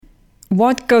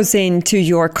What goes into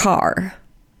your car?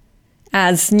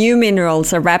 As new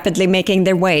minerals are rapidly making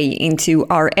their way into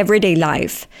our everyday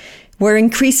life, we're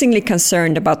increasingly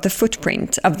concerned about the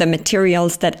footprint of the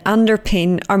materials that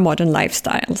underpin our modern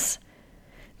lifestyles.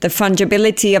 The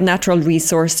fungibility of natural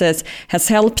resources has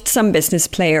helped some business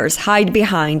players hide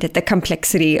behind the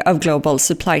complexity of global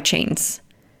supply chains.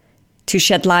 To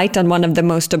shed light on one of the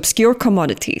most obscure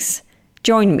commodities,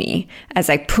 join me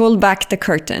as I pull back the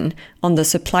curtain on the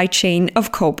supply chain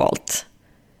of cobalt.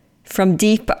 From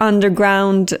deep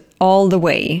underground all the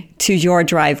way to your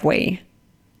driveway.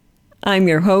 I'm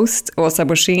your host, Åsa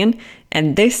Borssén,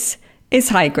 and this is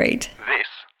High Grade. This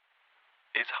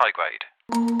is High Grade.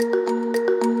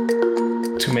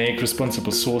 To make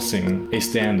responsible sourcing a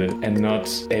standard and not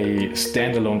a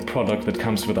standalone product that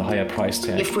comes with a higher price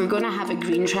tag. If we're going to have a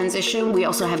green transition, we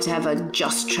also have to have a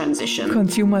just transition.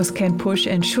 Consumers can push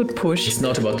and should push. It's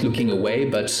not about looking away,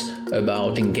 but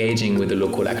about engaging with the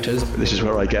local actors. This is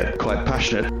where I get quite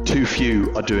passionate. Too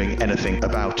few are doing anything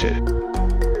about it.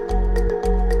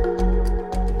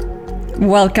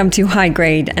 Welcome to High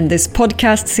Grade and this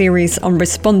podcast series on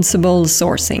responsible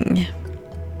sourcing.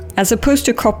 As opposed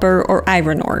to copper or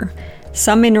iron ore,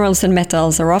 some minerals and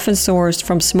metals are often sourced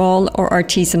from small or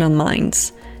artisanal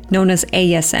mines, known as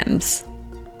ASMs.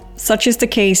 Such is the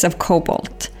case of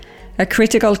cobalt, a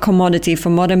critical commodity for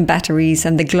modern batteries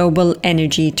and the global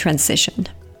energy transition.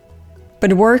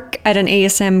 But work at an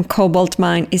ASM cobalt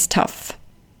mine is tough,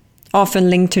 often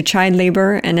linked to child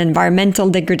labor and environmental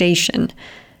degradation,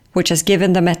 which has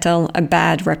given the metal a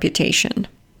bad reputation.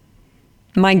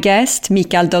 My guest,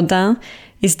 Mickaël Daudin,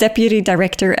 is Deputy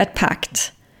Director at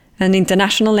PACT, an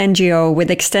international NGO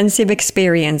with extensive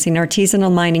experience in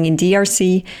artisanal mining in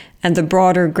DRC and the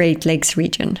broader Great Lakes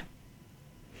region.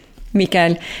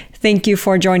 Mickaël, thank you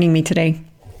for joining me today.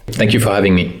 Thank you for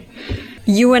having me.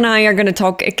 You and I are going to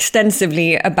talk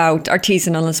extensively about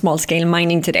artisanal and small-scale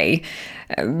mining today.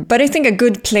 But I think a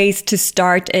good place to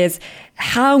start is,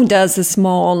 how does a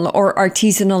small or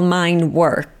artisanal mine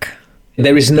work?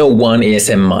 There is no one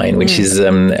ASM mine, which is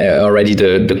already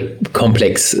the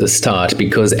complex start,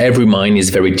 because every mine is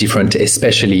very different,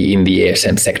 especially in the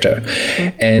ASM sector.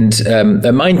 And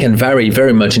a mine can vary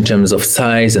very much in terms of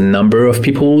size and number of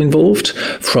people involved,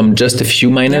 from just a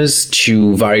few miners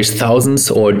to various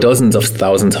thousands or dozens of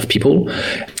thousands of people.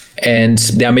 And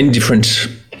there are many different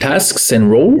tasks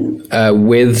and role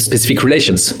with specific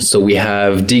relations. So we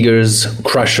have diggers,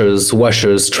 crushers,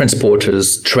 washers,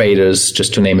 transporters, traders,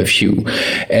 just to name a few.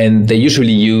 And they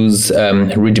usually use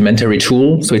rudimentary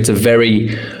tools. So it's a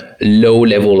very low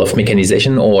level of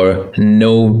mechanization or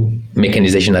no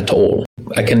mechanization at all.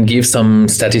 I can give some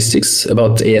statistics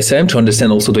about ASM to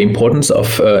understand also the importance of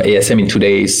ASM in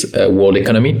today's world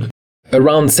economy.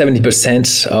 Around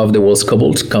 70% of the world's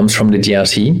cobalt comes from the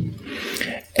DRC.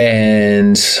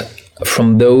 And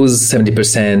from those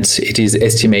 70%, it is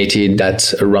estimated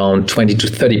that around 20 to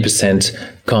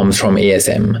 30% comes from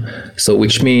ASM. So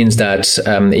which means that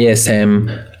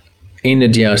ASM in the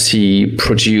DRC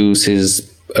produces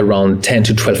around 10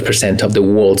 to 12% of the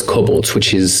world's cobalt,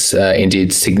 which is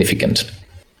indeed significant.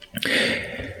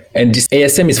 And this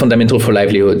ASM is fundamental for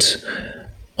livelihood.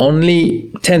 Only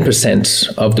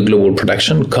 10% of the global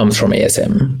production comes from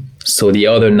ASM. So the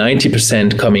other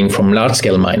 90% coming from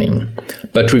large-scale mining.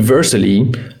 But reversely,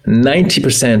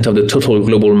 90% of the total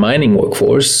global mining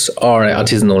workforce are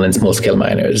artisanal and small-scale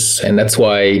miners. And that's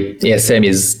why ASM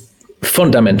is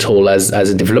fundamental as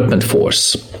a development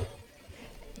force.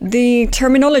 The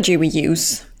terminology we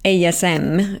use,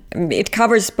 ASM, it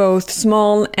covers both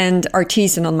small and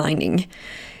artisanal mining.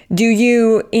 Do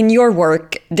you, in your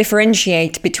work,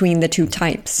 differentiate between the two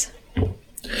types?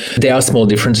 There are small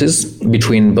differences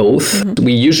between both.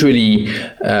 We usually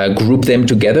group them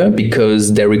together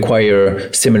because they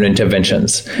require similar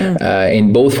interventions.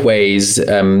 In both ways,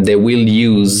 they will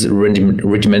use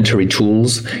rudimentary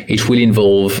tools. It will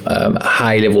involve a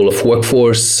high level of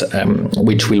workforce,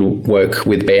 which will work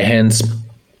with bare hands.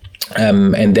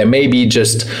 And there may be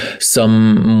just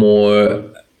some more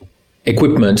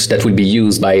equipment that would be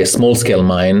used by a small-scale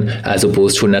mine as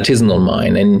opposed to an artisanal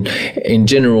mine. And in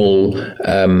general,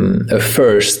 a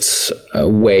first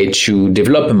way to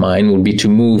develop a mine would be to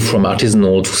move from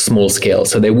artisanal to small-scale.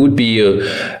 So there would be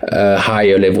a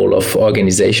higher level of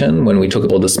organization when we talk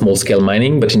about the small-scale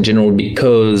mining. But in general,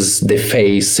 because they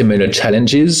face similar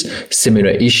challenges, similar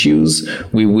issues,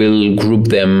 we will group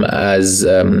them as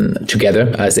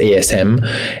together as ASM,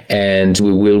 and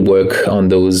we will work on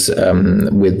those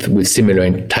with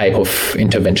similar type of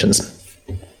interventions.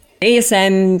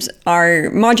 ASMs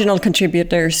are marginal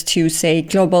contributors to, say,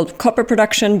 global copper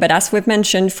production, but as we've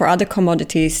mentioned, for other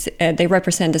commodities, they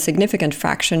represent a significant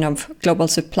fraction of global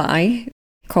supply,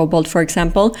 cobalt, for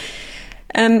example.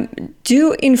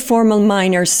 Do informal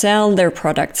miners sell their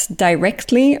products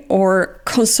directly or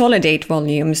consolidate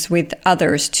volumes with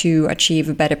others to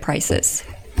achieve better prices?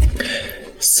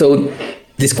 So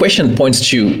this question points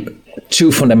to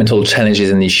two fundamental challenges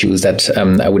and issues that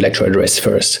I would like to address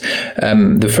first.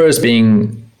 The first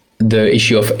being the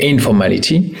issue of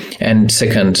informality, and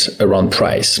second, around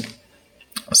price.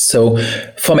 So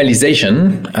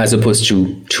formalization, as opposed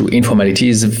to informality,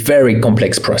 is a very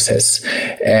complex process,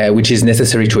 which is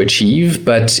necessary to achieve,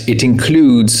 but it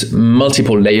includes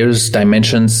multiple layers,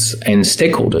 dimensions, and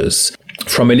stakeholders.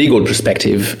 From a legal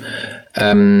perspective,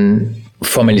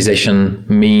 formalization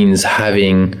means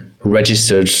having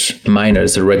registered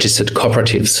miners or registered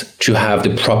cooperatives to have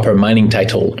the proper mining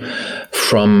title.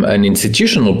 From an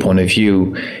institutional point of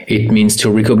view, it means to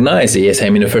recognize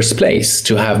ASM in the first place,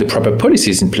 to have the proper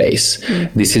policies in place.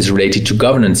 This is related to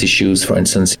governance issues. For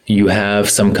instance, you have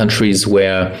some countries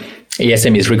where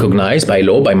ASM is recognized by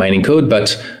law, by mining code,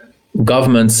 but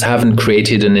governments haven't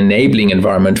created an enabling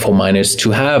environment for miners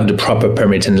to have the proper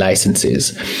permit and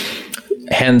licenses.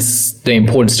 Hence, the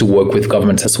importance to work with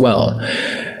governments as well.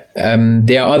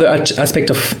 There are other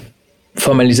aspects of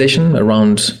formalization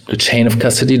around the chain of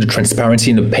custody, the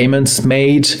transparency in the payments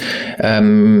made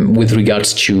with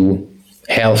regards to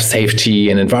health, safety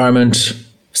and environment,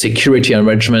 security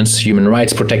arrangements, human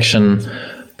rights protection.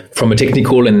 From a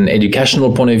technical and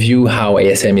educational point of view, how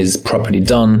ASM is properly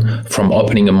done, from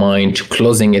opening a mine to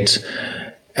closing it.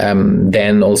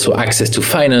 Then also access to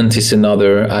finance is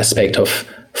another aspect of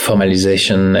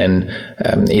formalization, and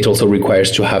it also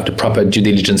requires to have the proper due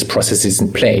diligence processes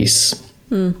in place.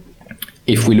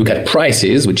 If we look at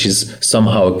prices, which is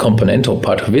somehow a component or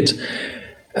part of it,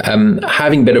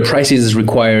 having better prices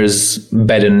requires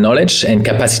better knowledge and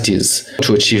capacities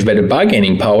to achieve better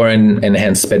bargaining power and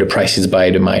hence better prices by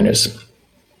the miners.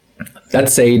 That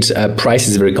said, price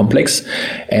is very complex,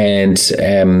 and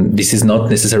this is not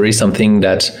necessarily something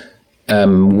that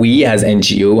we as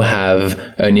NGO have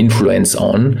an influence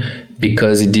on,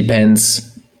 because it depends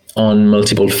on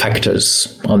multiple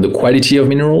factors, on the quality of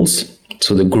minerals,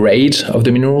 so the grade of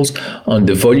the minerals, on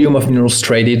the volume of minerals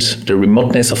traded, the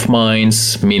remoteness of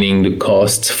mines, meaning the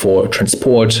cost for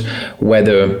transport,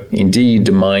 whether indeed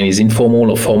the mine is informal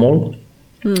or formal.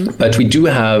 But we do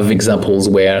have examples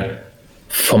where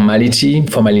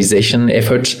formalization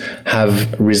efforts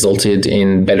have resulted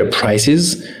in better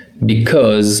prices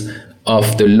because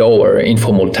of the lower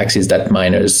informal taxes that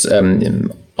miners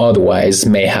otherwise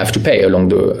may have to pay along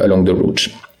the route.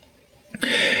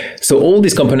 So all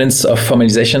these components of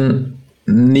formalization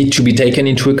need to be taken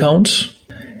into account.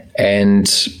 And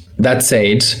that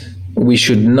said, we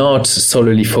should not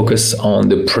solely focus on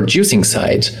the producing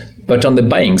side, but on the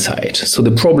buying side. So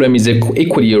the problem is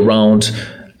equally around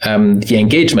the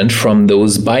engagement from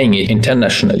those buying it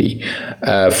internationally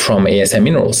from ASM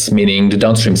Minerals, meaning the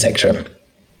downstream sector.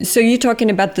 So you're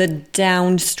talking about the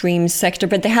downstream sector,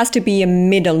 but there has to be a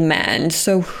middleman.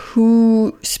 So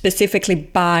who specifically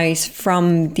buys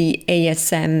from the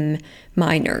ASM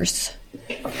miners?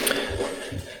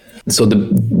 So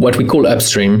what we call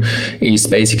upstream is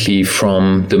basically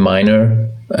from the miner,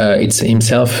 it's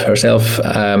himself, herself,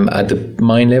 at the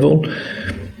mine level,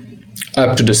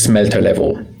 up to the smelter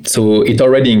level. So it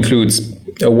already includes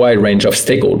a wide range of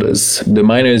stakeholders. The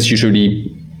miners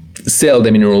usually sell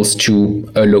the minerals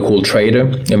to a local trader,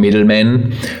 a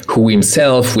middleman, who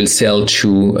himself will sell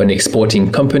to an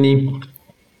exporting company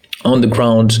on the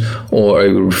ground or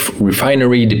a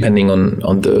refinery, depending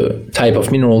on the type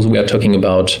of minerals we are talking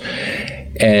about.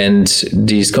 And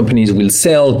these companies will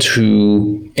sell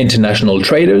to international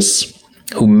traders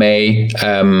who may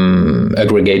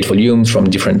aggregate volumes from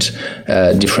different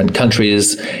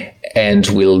countries and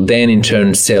will then in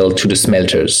turn sell to the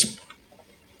smelters.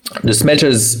 The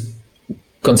smelters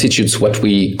constitutes what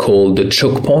we call the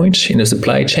choke point in the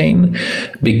supply chain,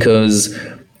 because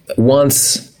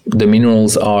once the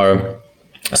minerals are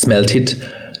smelted,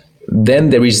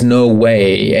 then there is no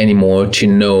way anymore to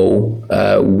know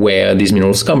where these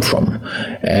minerals come from.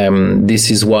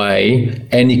 This is why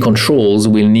any controls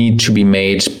will need to be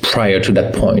made prior to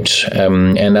that point.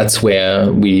 And that's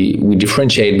where we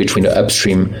differentiate between the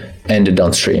upstream and the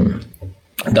downstream.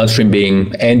 Downstream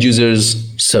being end users,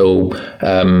 so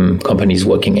companies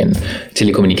working in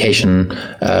telecommunication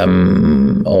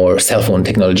or cell phone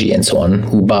technology and so on,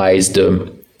 who buys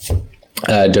the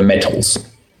metals.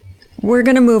 We're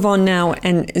going to move on now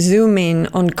and zoom in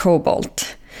on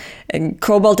cobalt.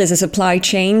 Cobalt is a supply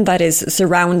chain that is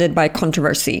surrounded by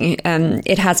controversy.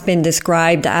 It has been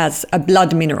described as a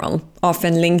blood mineral,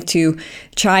 often linked to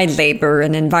child labor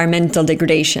and environmental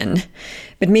degradation.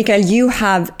 But Mickaël, you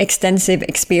have extensive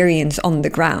experience on the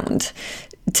ground.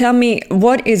 Tell me,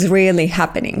 what is really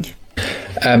happening?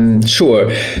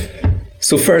 Sure.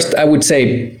 So first, I would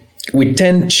say we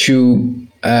tend to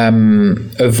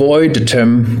avoid the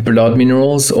term blood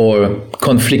minerals or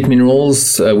conflict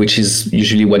minerals, which is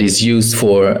usually what is used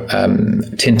for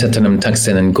tin, titanium,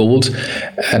 tungsten, and gold,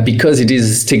 because it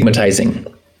is stigmatizing.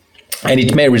 And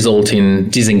it may result in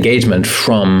disengagement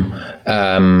from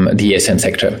the ASM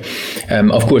sector.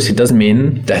 Of course, it doesn't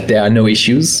mean that there are no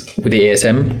issues with the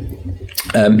ASM.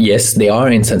 Yes, there are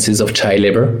instances of child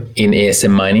labor in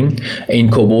ASM mining,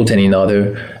 in cobalt and in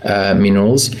other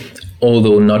minerals,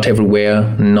 although not everywhere,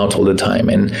 not all the time.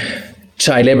 And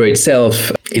child labor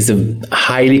itself is a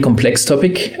highly complex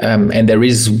topic, and there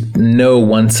is no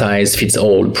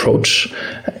one-size-fits-all approach.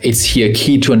 It's here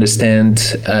key to understand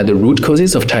the root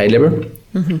causes of child labor,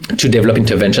 to develop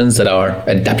interventions that are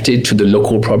adapted to the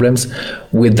local problems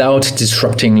without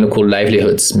disrupting local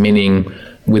livelihoods, meaning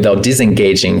without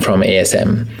disengaging from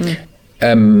ASM.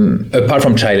 Apart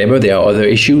from child labor, there are other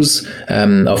issues.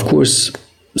 Of course,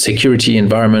 security,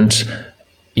 environment,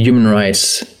 human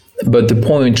rights. But the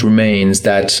point remains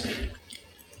that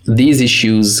these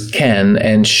issues can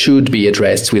and should be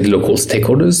addressed with local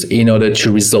stakeholders in order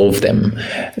to resolve them.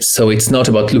 So it's not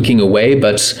about looking away,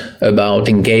 but about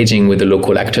engaging with the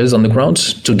local actors on the ground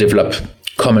to develop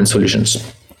common solutions.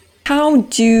 How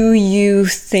do you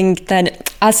think that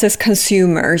us as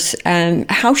consumers,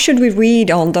 how should we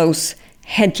read all those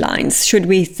headlines? Should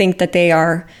we think that they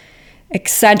are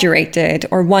exaggerated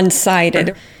or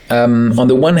one-sided? On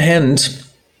the one hand,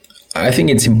 I think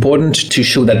it's important to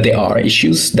show that there are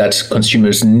issues that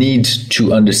consumers need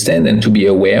to understand and to be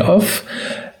aware of,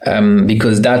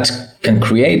 because that can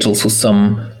create also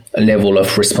some level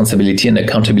of responsibility and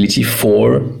accountability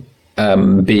for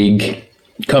big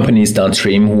companies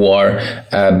downstream who are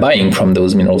buying from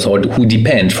those minerals or who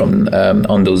depend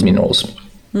on those minerals.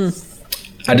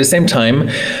 At the same time,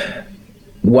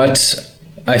 what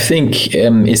I think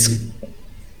is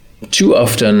too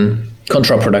often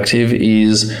counterproductive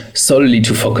is solely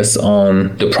to focus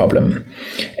on the problem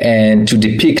and to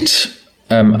depict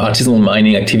artisanal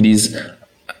mining activities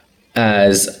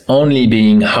as only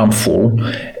being harmful.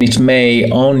 It may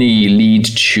only lead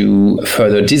to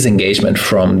further disengagement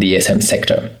from the ASM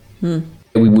sector.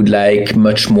 We would like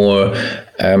much more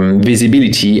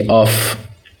visibility of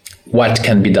what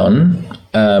can be done,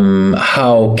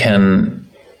 how can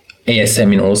ASM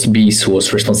minerals be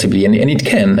sourced responsibly, and it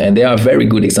can, and there are very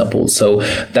good examples. So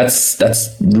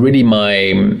that's really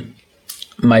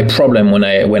my problem when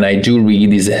I do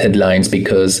read these headlines,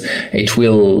 because it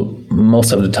will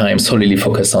most of the time solely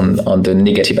focus on the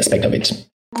negative aspect of it.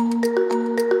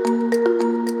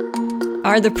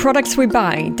 Are the products we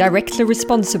buy directly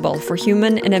responsible for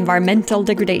human and environmental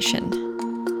degradation?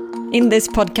 In this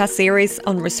podcast series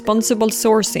on responsible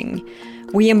sourcing,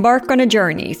 we embark on a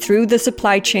journey through the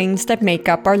supply chains that make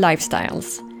up our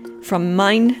lifestyles, from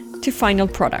mine to final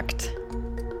product.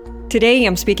 Today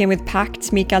I'm speaking with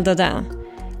Pact's Mickaël Daudin.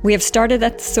 We have started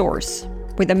at the source,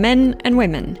 with the men and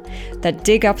women that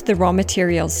dig up the raw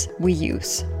materials we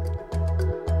use.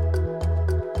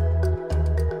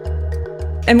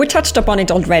 And we touched upon it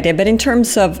already, but in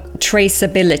terms of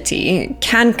traceability,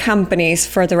 can companies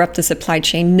further up the supply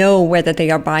chain know whether they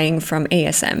are buying from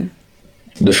ASM?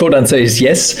 The short answer is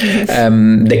yes.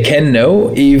 They can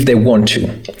know if they want to.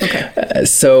 Okay.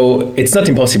 So it's not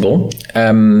impossible.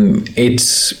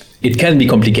 It can be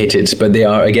complicated, but there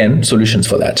are, again, solutions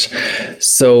for that.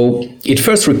 So it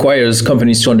first requires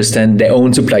companies to understand their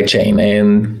own supply chain.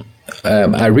 And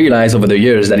I realized over the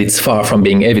years that it's far from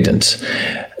being evident.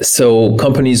 So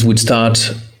companies would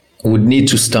need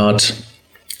to start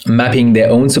mapping their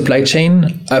own supply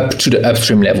chain up to the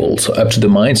upstream level, so up to the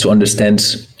mines, to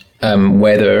understand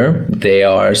whether they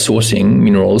are sourcing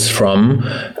minerals from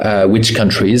which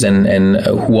countries and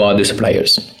who are the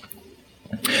suppliers.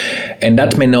 And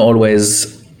that may not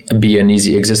always be an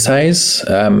easy exercise,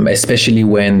 especially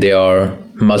when there are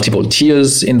multiple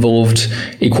tiers involved,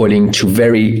 equaling to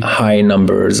very high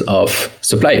numbers of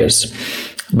suppliers.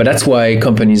 But that's why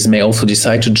companies may also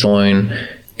decide to join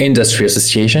industry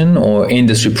association or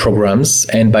industry programs,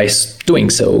 and by doing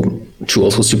so, to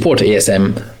also support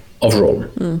ASM overall.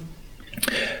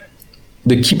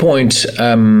 The key point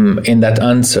in that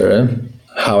answer,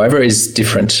 however, is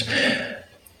different.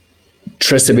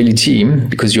 Traceability,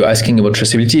 because you're asking about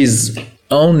traceability, is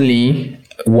only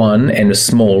one, and a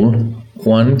small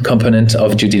one, component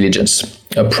of due diligence.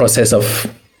 a process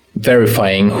of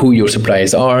verifying who your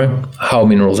suppliers are, how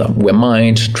minerals were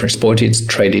mined, transported,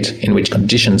 traded, in which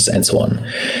conditions, and so on.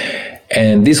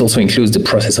 And this also includes the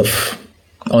process of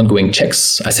ongoing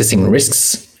checks, assessing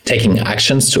risks, taking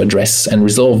actions to address and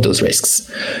resolve those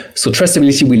risks. So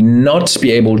traceability will not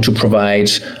be able to provide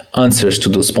answers to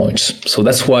those points. So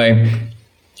that's why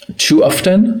too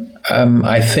often,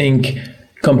 I think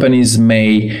companies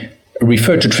may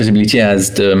refer to traceability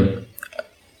as the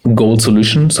gold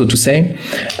solution, so to say,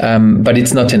 but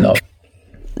it's not enough.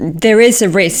 There is a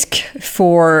risk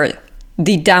for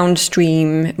the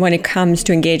downstream when it comes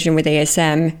to engaging with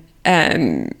ASM.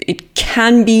 It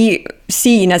can be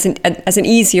seen as an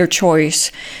easier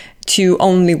choice to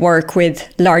only work with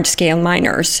large-scale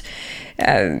miners.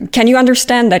 Can you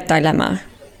understand that dilemma?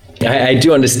 I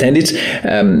do understand it,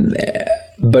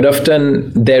 but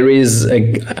often there is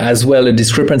as well a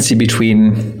discrepancy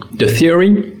between the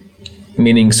theory,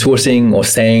 meaning sourcing or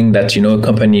saying that a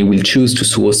company will choose to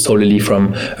source solely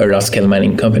from a large-scale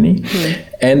mining company,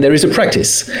 and there is a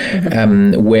practice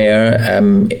where,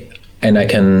 and I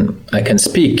can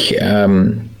speak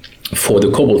for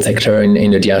the cobalt sector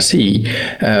in the DRC,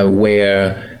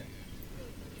 where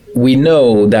we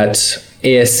know that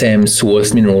ASM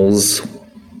sourced minerals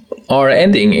are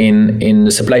ending in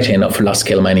the supply chain of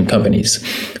large-scale mining companies.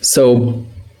 So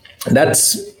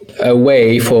that's a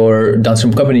way for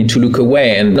downstream company to look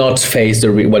away and not face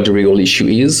what the real issue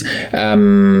is.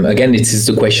 Again, it is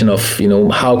the question of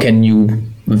how can you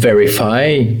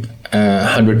verify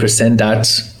 100% that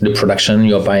the production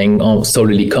you're buying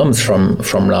solely comes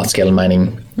from large-scale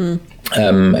mining,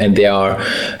 and there are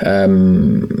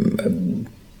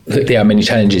many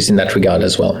challenges in that regard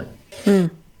as well.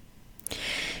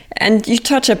 And you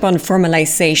touch upon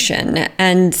formalization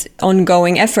and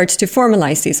ongoing efforts to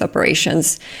formalize these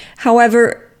operations.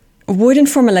 However, wouldn't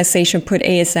formalization put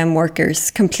ASM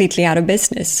workers completely out of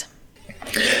business?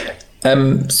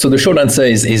 So the short answer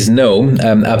is no,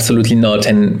 absolutely not.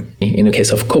 And in the case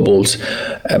of cobalt,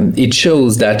 it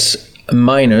shows that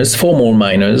formal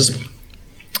miners,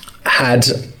 had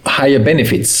higher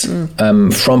benefits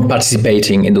from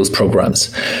participating in those programs.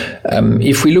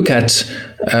 If we look at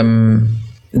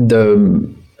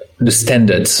the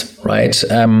standards, right,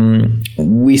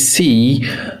 we see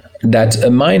that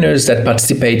miners that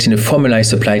participate in a formalized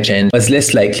supply chain was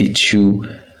less likely to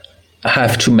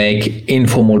have to make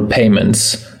informal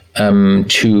payments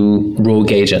to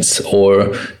rogue agents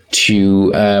or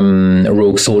to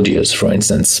rogue soldiers, for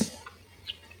instance.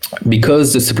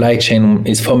 Because the supply chain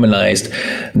is formalized,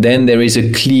 then there is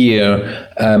a clear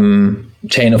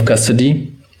chain of custody,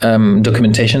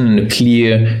 documentation, and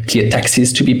clear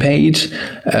taxes to be paid,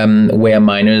 where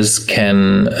miners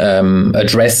can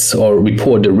address or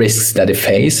report the risks that they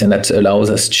face, and that allows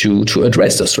us to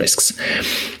address those risks.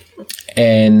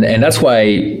 And that's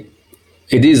why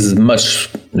it is much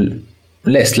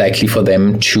less likely for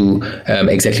them to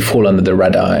exactly fall under the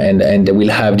radar, and they will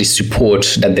have the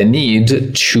support that they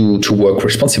need to work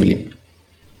responsibly.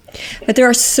 But there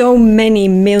are so many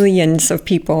millions of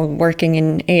people working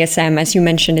in ASM, as you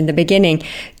mentioned in the beginning.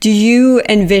 Do you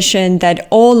envision that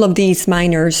all of these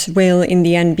miners will in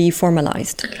the end be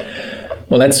formalized?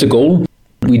 Well, that's the goal.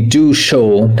 We do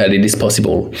show that it is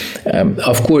possible.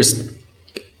 Of course,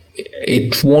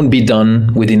 it won't be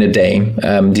done within a day.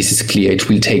 This is clear. It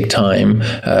will take time.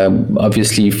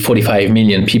 Obviously, 45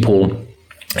 million people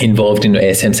involved in the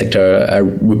ASM sector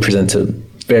represent a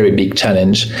very big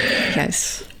challenge.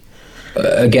 Yes.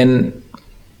 Again,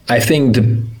 I think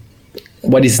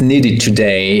what is needed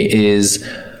today is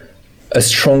a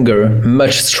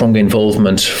much stronger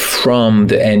involvement from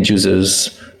the end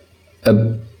users,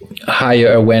 a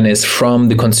higher awareness from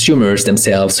the consumers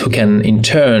themselves, who can in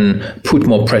turn put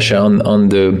more pressure on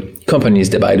the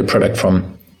companies they buy the product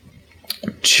from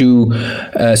to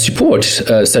support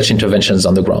such interventions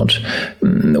on the ground.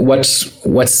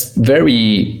 What's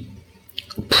very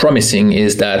promising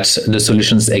is that the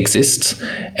solutions exist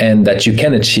and that you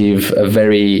can achieve a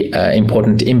very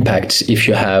important impact if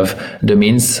you have the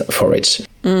means for it.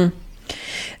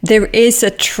 There is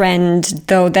a trend,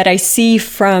 though, that I see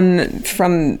from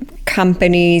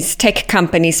companies, tech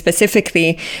companies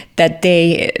specifically, that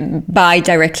they buy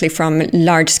directly from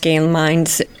large-scale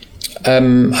mines.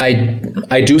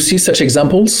 I do see such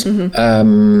examples,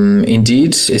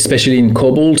 indeed, especially in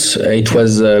cobalt. It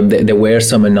was there were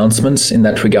some announcements in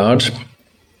that regard,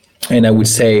 and I would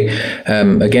say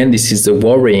again, this is a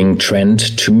worrying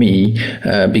trend to me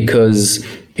because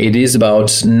it is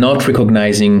about not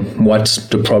recognizing what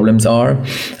the problems are,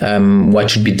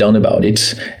 what should be done about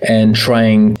it, and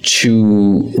trying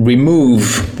to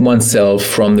remove oneself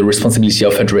from the responsibility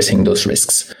of addressing those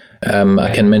risks.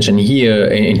 I can mention here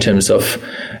in terms of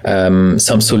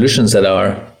some solutions that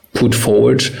are put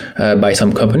forward by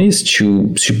some companies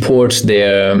to support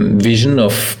their vision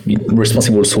of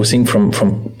responsible sourcing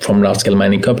from large-scale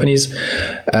mining companies,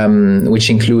 which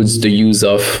includes the use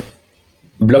of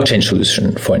blockchain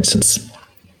solution, for instance.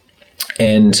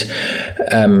 And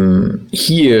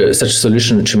here, such a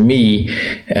solution to me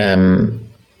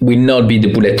will not be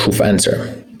the bulletproof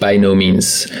answer, by no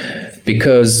means,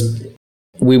 because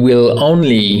we will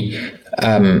only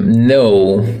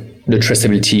know the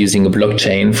traceability using a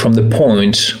blockchain from the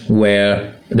point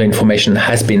where the information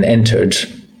has been entered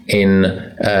in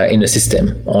a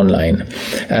system online.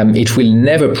 It will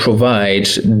never provide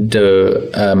the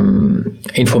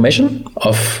information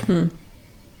of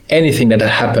anything that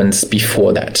happens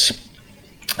before that.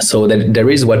 So that there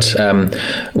is what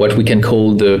we can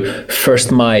call the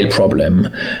first mile problem.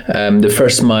 The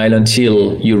first mile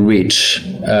until you reach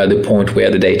the point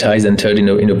where the data is entered in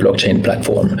a blockchain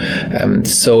platform.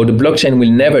 So the blockchain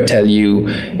will never tell you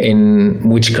in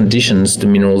which conditions the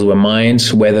minerals were mined,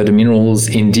 whether the minerals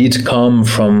indeed come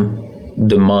from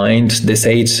the mine they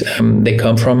say they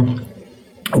come from,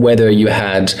 whether you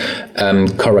had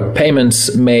correct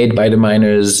payments made by the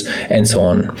miners, and so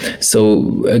on.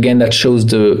 So again, that shows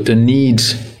the need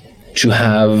to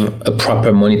have a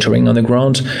proper monitoring on the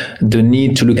ground, the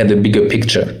need to look at the bigger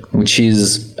picture, which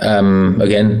is,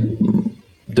 again,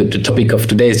 the topic of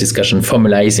today's discussion,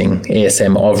 formalizing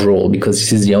ASM overall, because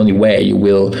this is the only way you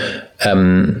will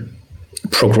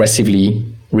progressively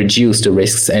reduce the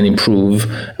risks and improve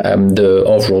the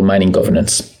overall mining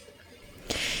governance.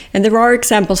 And there are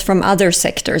examples from other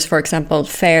sectors, for example,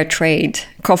 fair trade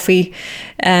coffee,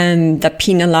 that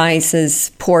penalizes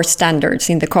poor standards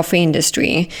in the coffee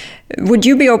industry. Would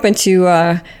you be open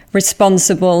to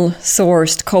responsible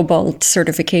sourced cobalt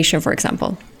certification, for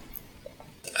example?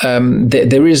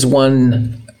 There is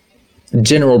one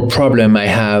general problem I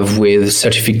have with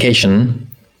certification,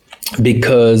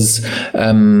 because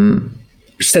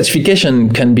certification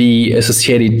can be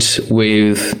associated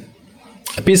with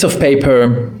a piece of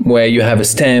paper where you have a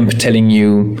stamp telling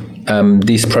you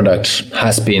this product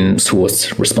has been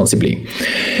sourced responsibly.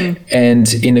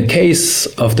 And in the case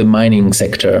of the mining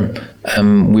sector,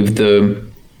 with the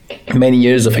many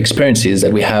years of experiences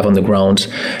that we have on the ground,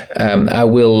 I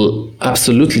will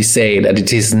absolutely say that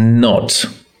it is not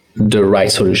the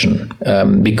right solution,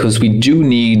 because we do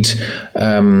need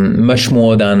much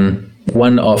more than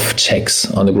one-off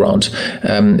checks on the ground.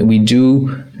 We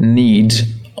do need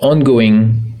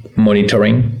ongoing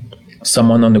monitoring,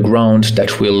 someone on the ground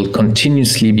that will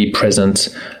continuously be present,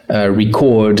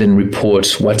 record and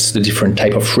report what the different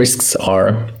type of risks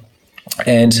are,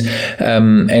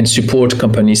 and support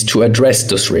companies to address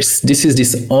those risks. This is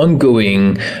this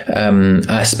ongoing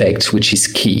aspect which is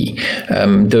key.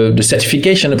 The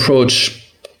certification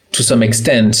approach, to some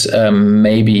extent,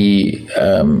 may be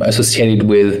associated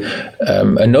with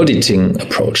an auditing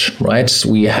approach, right?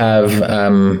 We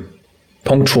have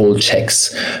punctual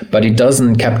checks, but it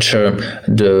doesn't capture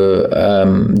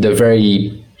the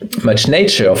very much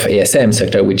nature of ASM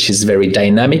sector, which is very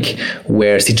dynamic,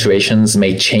 where situations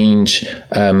may change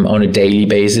on a daily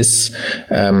basis,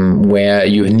 where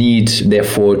you need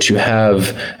therefore to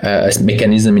have a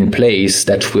mechanism in place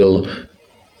that will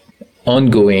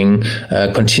ongoing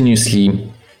continuously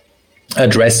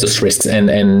address those risks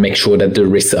and make sure that the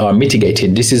risks are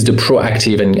mitigated. This is the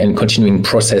proactive and continuing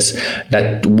process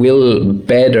that will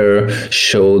better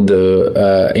show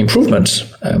the improvements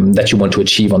that you want to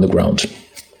achieve on the ground.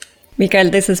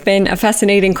 Mickaël, this has been a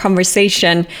fascinating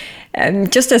conversation.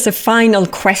 Just as a final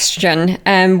question,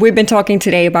 we've been talking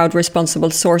today about responsible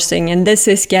sourcing, and this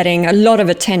is getting a lot of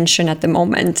attention at the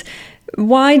moment.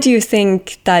 Why do you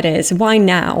think that is? Why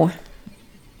now?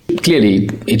 Clearly,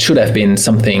 it should have been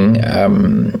something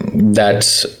that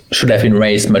should have been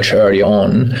raised much earlier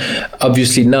on.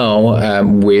 Obviously now,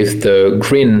 with the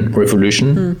green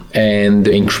revolution and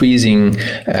the increasing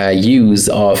use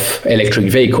of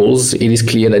electric vehicles, it is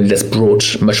clear that it has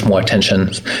brought much more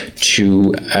attention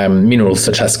to minerals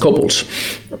such as cobalt.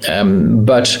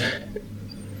 But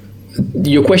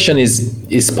your question is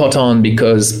spot on,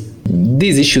 because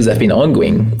these issues have been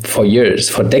ongoing for years,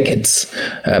 for decades.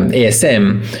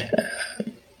 ASM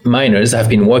miners have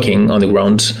been working on the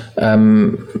ground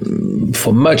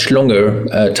for much longer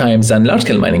times than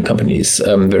large-scale mining companies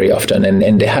very often,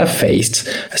 and they have faced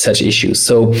such issues.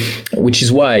 So, which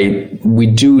is why we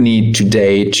do need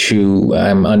today to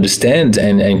understand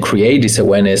and create this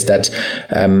awareness that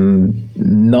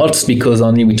not because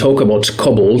only we talk about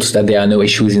cobalt that there are no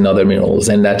issues in other minerals,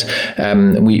 and that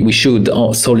we should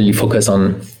solely focus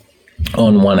on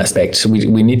on one aspect.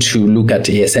 We need to look at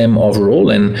ASM overall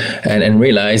and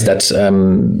realize that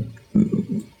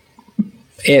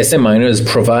ASM miners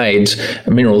provide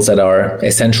minerals that are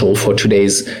essential for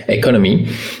today's economy,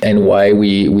 and why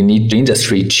we need the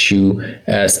industry to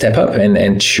step up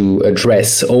and to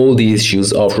address all the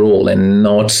issues overall and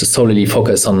not solely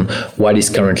focus on what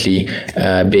is currently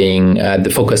being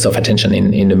the focus of attention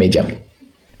in the media.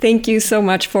 Thank you so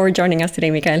much for joining us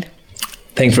today, Mickaël.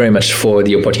 Thanks very much for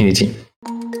the opportunity.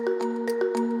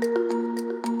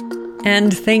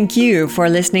 And thank you for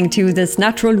listening to this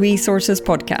Natural Resources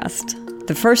podcast,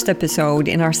 the first episode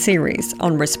in our series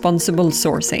on responsible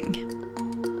sourcing.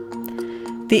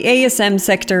 The ASM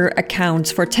sector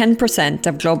accounts for 10%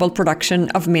 of global production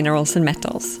of minerals and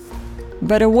metals,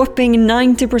 but a whopping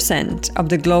 90% of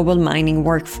the global mining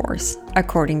workforce,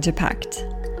 according to PACT.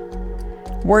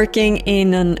 Working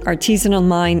in an artisanal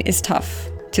mine is tough,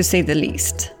 to say the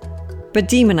least, but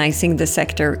demonizing the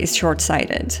sector is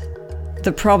short-sighted.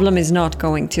 The problem is not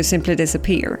going to simply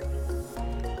disappear.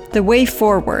 The way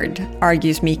forward,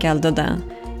 argues Mickaël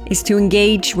Daudin, is to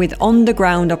engage with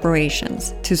on-the-ground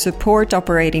operations to support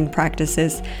operating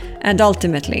practices and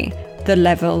ultimately the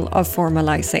level of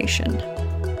formalization.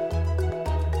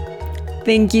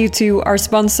 Thank you to our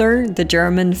sponsor, the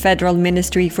German Federal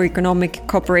Ministry for Economic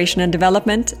Cooperation and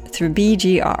Development through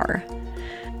BGR.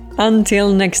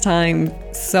 Until next time,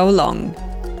 so long.